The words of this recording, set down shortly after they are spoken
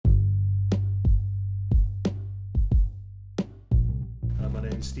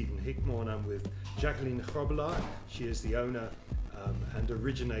is Stephen Hickmore, and I'm with Jacqueline Grobelaar. She is the owner and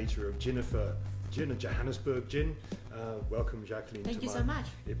originator of Jennifer Gin, a Johannesburg gin. Welcome, Jacqueline. Thank you so much.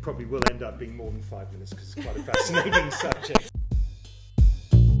 It probably will end up being more than 5 minutes because it's quite a fascinating subject.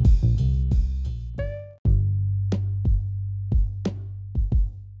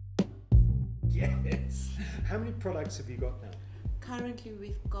 Yes. How many products have you got now? Currently,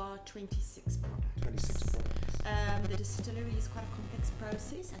 we've got 26 products. 26 products. The distillery is quite a complex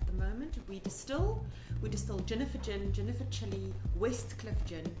process at the moment. We distill Jennifer Gin, Jennifer Chili, Westcliff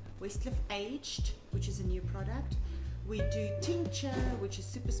Gin, Westcliff Aged, which is a new product. We do tincture, which is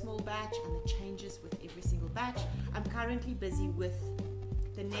super small batch, and it changes with every single batch. I'm currently busy with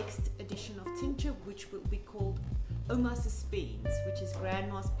the next edition of tincture, which will be called Oma's Beans, which is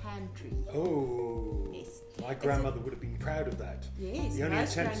Grandma's Pantry. Oh, yes. My grandmother would have been proud of that. Yes, the only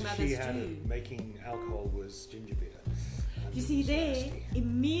most attempt she had do. at making alcohol was ginger beer. You see, there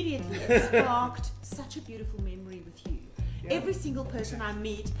immediately it sparked such a beautiful memory with you. Yeah. Every single person I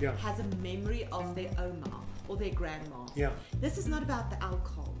meet Yeah. has a memory of their Oma or their grandma. Yeah. This is not about the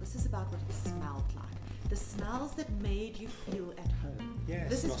alcohol. This is about what it smelled like. The smells that made you feel at home. Yes,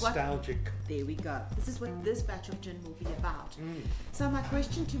 this is nostalgic. There we go. This is what this batch of gin will be about. So my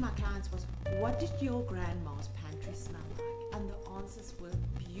question to my clients was, what did your grandma's pantry smell like? And the answers were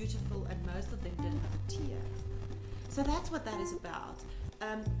beautiful, and most of them didn't have a tear. So that's what that is about.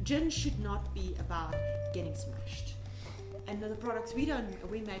 Gin should not be about getting smashed. And the products we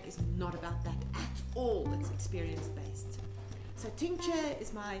make is not about that at all. It's experience based. So tincture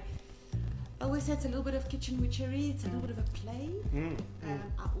is I always say it's a little bit of kitchen witchery. It's a little bit of a play.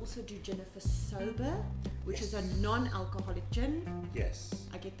 I also do Jennifer Sober, which is a non-alcoholic gin. Yes.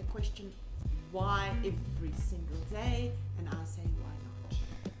 I get the question, why every single day? And I say, why not?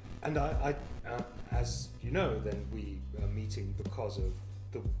 And I as you know, then we are meeting because of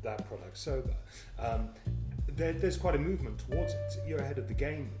that product, Sober. There's quite a movement towards it. You're ahead of the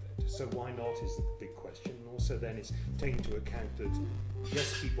game with it. So why not is the big question. And also then it's taking into account that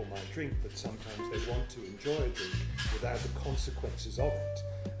yes, people might drink, but sometimes they want to enjoy a drink without the consequences of it.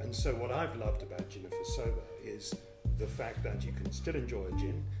 And so what I've loved about Jennifer Sober is the fact that you can still enjoy a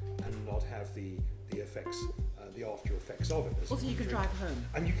gin and not have the effects, the after effects of it. Also, you can drive home.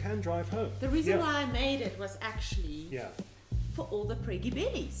 And you can drive home. The reason why I made it was actually Yeah. for all the preggy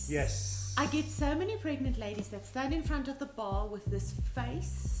bellies. Yes. I get so many pregnant ladies that stand in front of the bar with this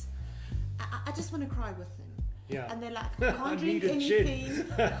face. I just want to cry with them. Yeah. And they're like, I can't drink anything.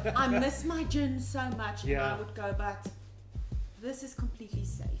 I miss my gin so much. And I would go, but this is completely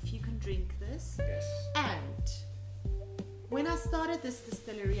safe. You can drink this. Yes. And when I started this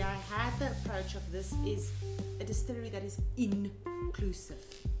distillery, I had the approach of this is a distillery that is inclusive.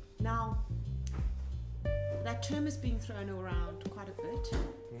 Now, that term is being thrown around quite a bit.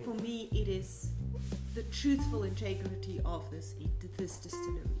 For me, it is the truthful integrity of this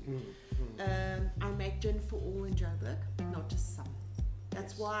distillery. I make gin for all in Joburg, not just some.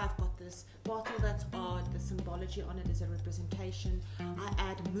 That's why I've got this bottle that's odd. The symbology on it is a representation. I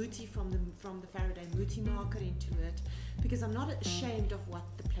add Muti from the Faraday Muti market into it because I'm not ashamed of what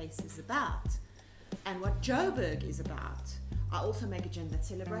the place is about and what Joburg is about. I also make a gin that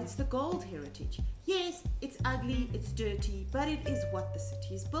celebrates the gold heritage. Yes, it's ugly, it's dirty, but it is what the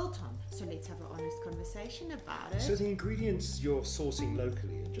city is built on. So let's have an honest conversation about it. So the ingredients you're sourcing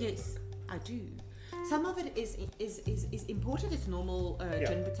locally in Joburg? Yes, I do. Some of it is imported. It's normal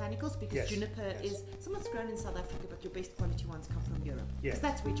gin botanicals because juniper is somewhat's grown in South Africa, but your best quality ones come from Europe. Because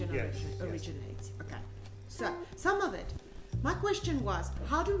that's where gin originates. Okay. So some of it. My question was,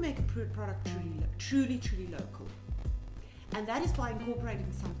 how do we make a product truly local? And that is by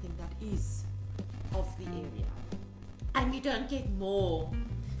incorporating something that is of the area. And you don't get more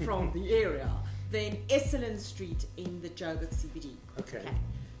from the area than Esalen Street in the Joburg CBD. Okay.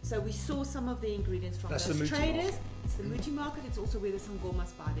 So we saw some of the ingredients from That's those the Muti traders. market. It's the Muti market. It's also where the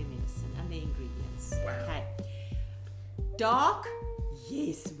Sangomas buy their medicine and their ingredients. Wow. Okay. Dark?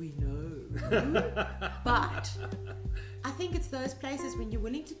 Yes, we know. But I think it's those places when you're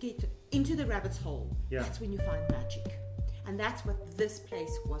willing to get into the rabbit's hole. Yeah. That's when you find magic. And that's what this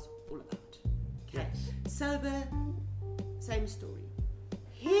place was all about. Okay. Yes. Sober, same story.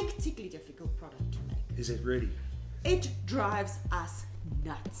 Hectically difficult product to make. Is it really? It drives us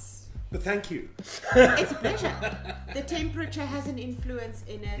nuts. But thank you. It's a pleasure. The temperature has an influence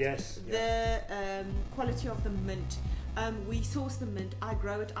in it. Yes. The quality of the mint. We source the mint. I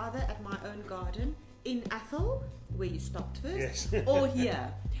grow it either at my own garden in Athol, where you stopped first, Yes. or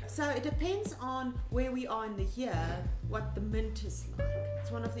here. So it depends on where we are in the year, what the mint is like. It's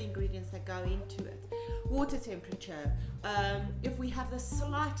one of the ingredients that go into it. Water temperature. If we have the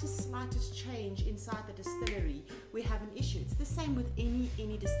slightest change inside the distillery, we have an issue. It's the same with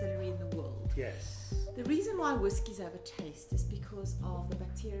any distillery in the world. Yes. The reason why whiskies have a taste is because of the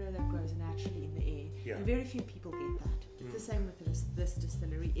bacteria that grows naturally in the air. Yeah. And very few people get that. It's the same with this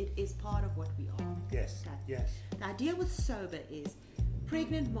distillery. It is part of what we are. Yes. Okay. Yes. The idea with sober is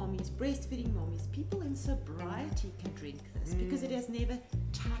pregnant mommies, breastfeeding mommies, people in sobriety can drink this because it has never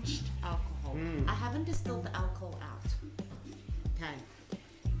touched alcohol. I haven't distilled the alcohol out. Okay.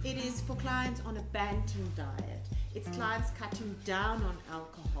 It is for clients on a Banting diet. It's clients cutting down on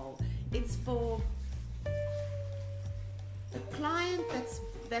alcohol. It's for the client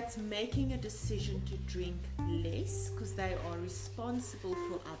that's making a decision to drink less because they are responsible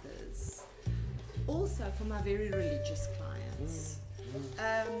for others. Also for my very religious clients.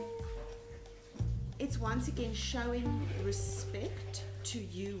 It's once again showing respect to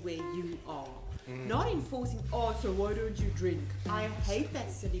you where you are. Not enforcing, so why don't you drink? I hate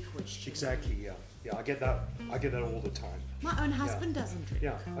that silly question. Exactly. Yeah. Yeah. I get that all the time. My own husband doesn't drink.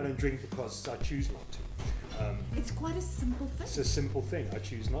 Yeah. I don't drink because I choose not to. It's quite a simple thing. It's a simple thing. I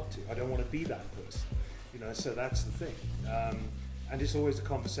choose not to. I don't want to be that person. So that's the thing. And it's always a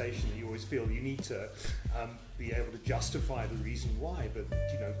conversation. You always feel you need to be able to justify the reason why. But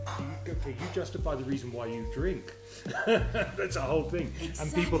you justify the reason why you drink. That's a whole thing. Exactly.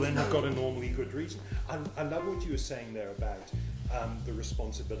 And people then have got a normally good reason. I love what you were saying there about the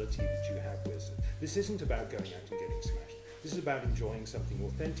responsibility that you have with it. This isn't about going out and getting smashed. This is about enjoying something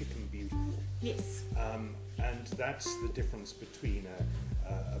authentic and beautiful. Yes. And that's the difference between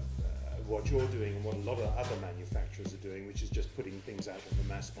what you're doing and what a lot of other manufacturers are doing, which is just putting things out in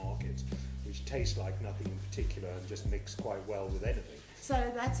the mass market, which taste like nothing in particular and just mix quite well with anything. So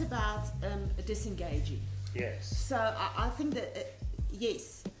that's about disengaging. Yes. So I think that,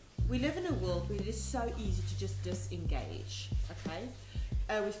 yes, we live in a world where it is so easy to just disengage, okay?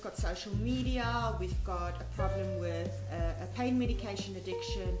 We've got social media, we've got a problem with a pain medication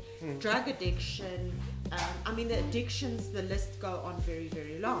addiction, drug addiction. The addictions, the list go on very,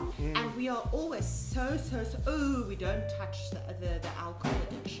 very long. And we are always so, we don't touch the alcohol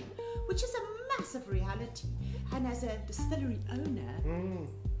addiction, which is a massive reality. And as a distillery owner,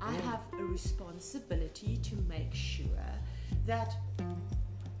 I have a responsibility to make sure that,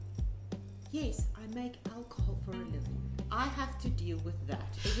 yes, I make alcohol for a living. I have to deal with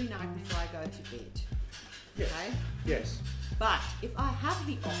that every night before I go to bed. Yes. Okay? Yes. But if I have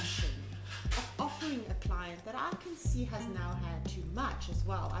the option of offering a client that I can see has now had too much as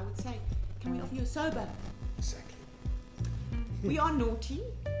well, I would say, can we offer you a sober? Exactly. We are naughty.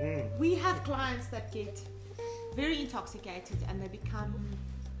 We have clients that get very intoxicated and they become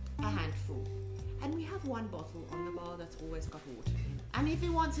a handful. And we have one bottle on the bar that's always got water in. And if he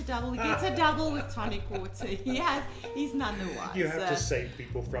wants a double, he gets a double with tonic water. He's none the wiser. You have to save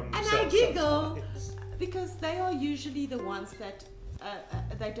people from And themselves. I giggle sometimes. because they are usually the ones that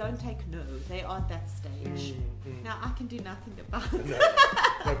they don't take no. They are at that stage. Now I can do nothing about it.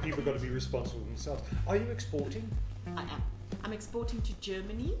 No, people have got to be responsible for themselves. Are you exporting? I am. I'm exporting to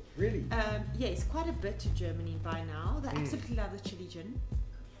Germany. Really? Yes, quite a bit to Germany by now. They absolutely love the chili gin.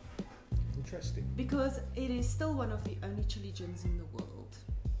 Interesting. Because it is still one of the only chili gins in the world.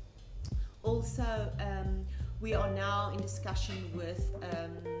 Also, we are now in discussion with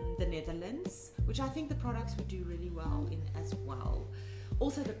the Netherlands, which I think the products would do really well in as well.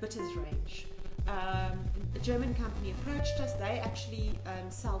 Also the bitters range. A German company approached us. They actually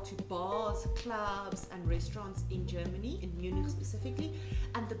sell to bars, clubs and restaurants in Germany, in Munich specifically.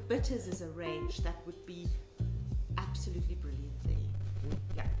 And the bitters is a range that would be absolutely brilliant there.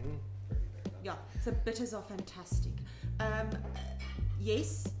 Yeah. Yeah, so bitters are fantastic.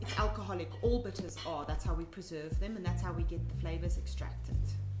 Yes, it's alcoholic. All bitters are. That's how we preserve them and that's how we get the flavors extracted.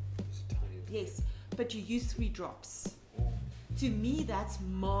 It's a tiny bit. Yes, but you use 3 drops. To me, that's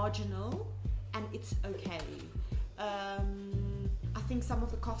marginal and it's okay. I think some of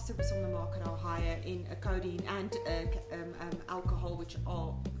the cough syrups on the market are higher in codeine and alcohol, which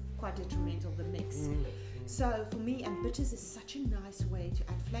are quite detrimental to the mix. So for me, and bitters is such a nice way to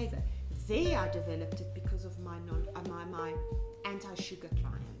add flavor. There I developed it because of my my anti-sugar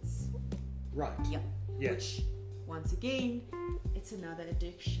clients. Right. Yeah. Yes. Which, once again, it's another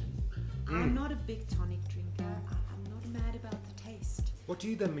addiction. I'm not a big tonic drinker. I'm not mad about the taste. What do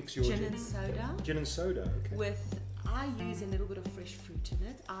you then mix your Gin and soda. Gin and soda, okay. With, I use a little bit of fresh fruit in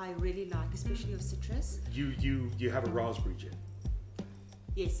it. I really like, especially of citrus. You have a raspberry gin.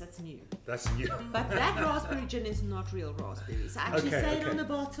 Yes, that's new. That's new. But that raspberry gin is not real raspberries. I actually Okay, say it okay. on the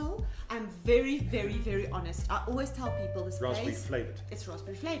bottle. I'm very, very, very honest. I always tell people this Raspberry place, flavoured. it's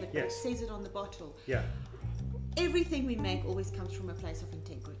raspberry flavoured, but it Yes. says it on the bottle. Yeah. Everything we make always comes from a place of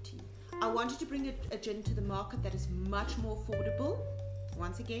integrity. I wanted to bring a gin to the market that is much more affordable.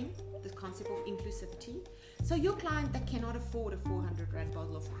 Once again, the concept of inclusivity. So your client that cannot afford a 400 rand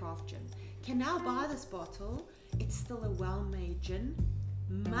bottle of craft gin can now buy this bottle. It's still a well-made gin,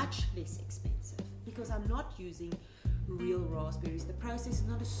 much less expensive, because I'm not using real raspberries. The process is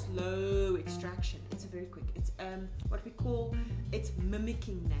not a slow extraction. It's a very quick. It's what we call, it's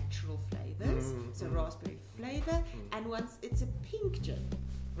mimicking natural flavors. So raspberry flavor, and once it's a pink gin.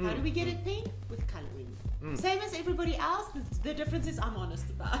 How do we get it pink? With colouring. Same as everybody else. The difference is I'm honest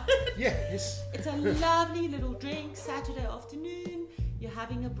about it. Yes. It's a lovely little drink, Saturday afternoon. You're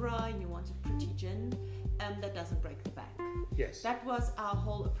having a braai and you want a pretty gin that doesn't break the bank. Yes. That was our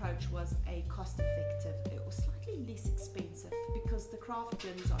whole approach, was a cost-effective, it was slightly less expensive, because the craft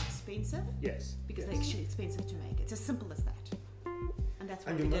gins are expensive, Yes. because yes. they're actually expensive to make. It's as simple as that. And that's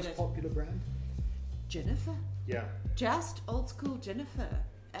why And we your did most it. popular brand? Jennifer. Yeah. Just old school Jennifer.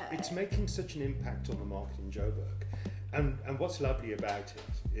 It's making such an impact on the market in Joburg. And what's lovely about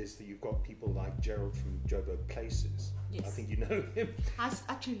it is that you've got people like Gerald from Joburg Places. Yes. I think you know him. I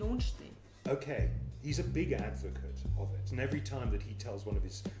actually launched them. Okay. He's a big advocate of it. And every time that he tells one of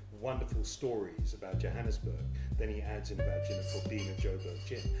his wonderful stories about Johannesburg, then he adds in about Jennifer being a Joburg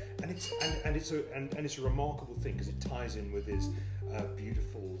gin. And it's a remarkable thing, because it ties in with his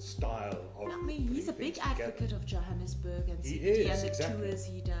beautiful style of I mean, he's a putting big things together. advocate of Johannesburg and He CBD is, and the exactly. tours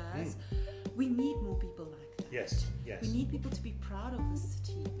he does. We need more people like that. Yes, yes. We need people to be proud of the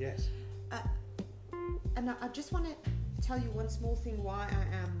city. Yes. And I just want to tell you one small thing why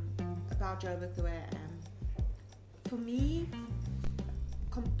I am about Joburg the way I am. For me,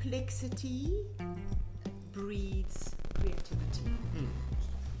 complexity breeds creativity.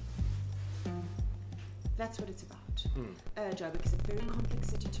 That's what it's about. Joburg is a very complex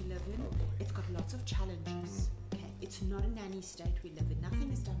city to live in. It's got lots of challenges. Okay, it's not a nanny state we live in.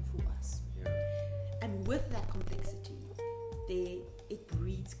 Nothing is done for us. Yeah. And with that complexity, it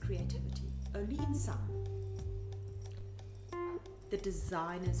breeds creativity. Only in some. The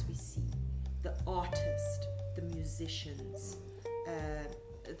designers we see, the artists, the musicians,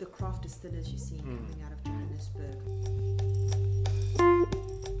 the craft distillers you're seeing coming out of Johannesburg.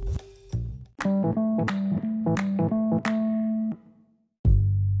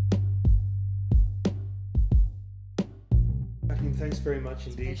 Kathleen, thanks very much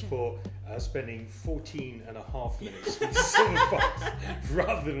indeed pleasure. for spending 14 and a half minutes with Silverfox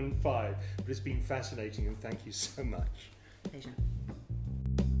rather than 5. But it's been fascinating, and thank you so much. Pleasure.